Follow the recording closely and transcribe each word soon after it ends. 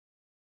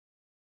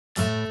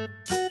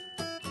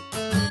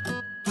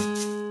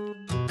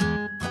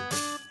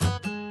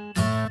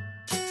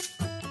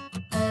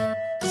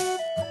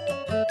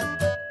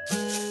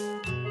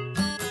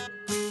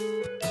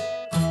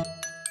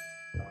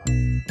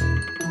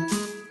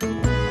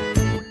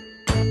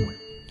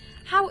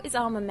is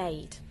armour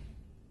made?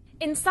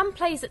 In some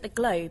plays at the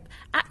Globe,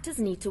 actors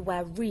need to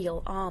wear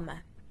real armour.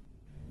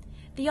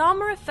 The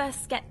armourer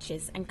first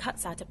sketches and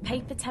cuts out a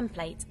paper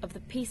template of the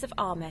piece of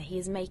armour he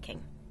is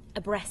making,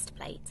 a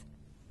breastplate.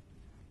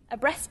 A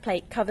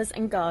breastplate covers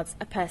and guards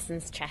a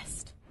person's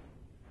chest.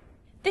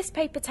 This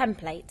paper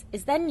template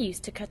is then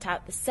used to cut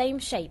out the same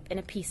shape in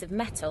a piece of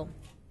metal.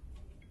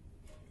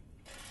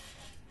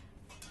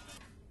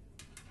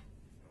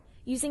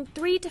 Using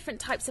 3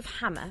 different types of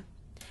hammer,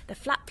 the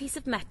flat piece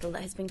of metal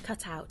that has been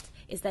cut out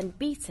is then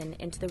beaten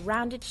into the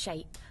rounded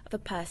shape of a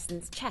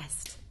person's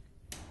chest.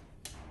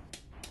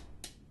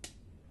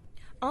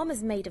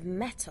 Armour's made of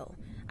metal.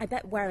 I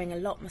bet wearing a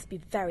lot must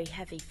be very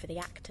heavy for the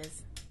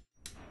actors.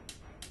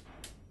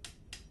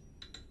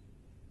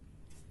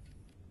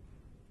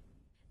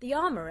 The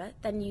armourer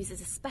then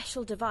uses a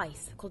special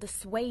device called a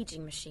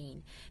swaging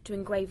machine to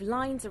engrave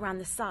lines around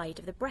the side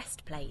of the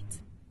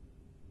breastplate.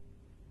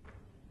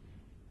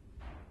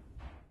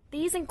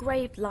 These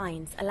engraved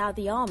lines allow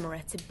the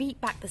armourer to beat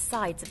back the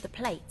sides of the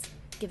plate,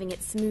 giving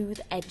it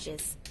smooth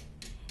edges.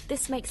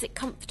 This makes it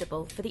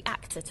comfortable for the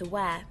actor to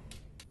wear.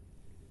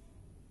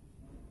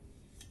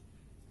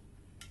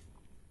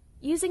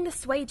 Using the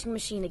swaging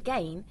machine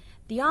again,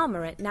 the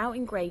armourer now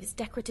engraves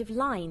decorative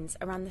lines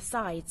around the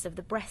sides of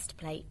the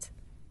breastplate.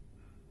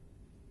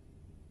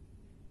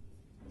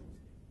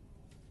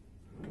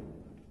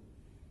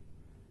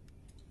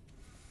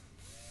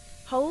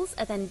 Holes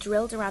are then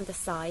drilled around the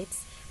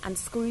sides and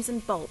screws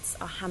and bolts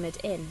are hammered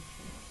in.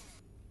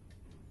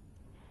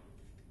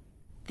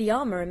 The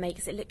armourer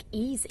makes it look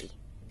easy,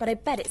 but I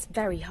bet it's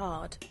very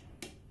hard.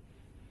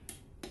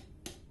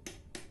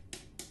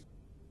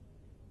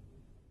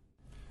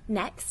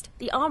 Next,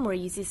 the armourer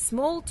uses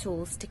small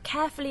tools to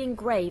carefully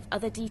engrave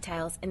other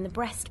details in the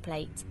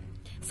breastplate,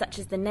 such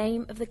as the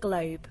name of the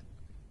Globe.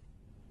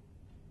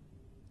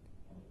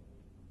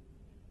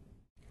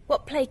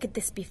 What play could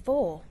this be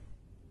for?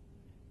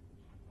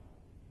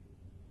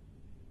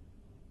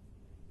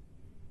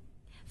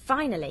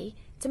 Finally,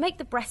 to make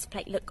the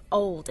breastplate look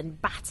old and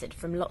battered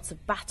from lots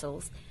of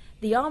battles,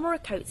 the armourer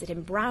coats it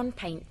in brown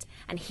paint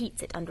and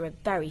heats it under a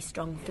very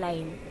strong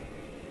flame.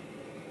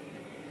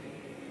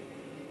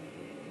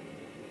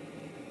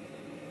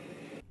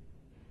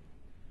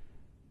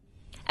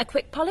 A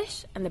quick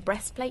polish and the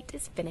breastplate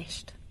is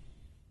finished.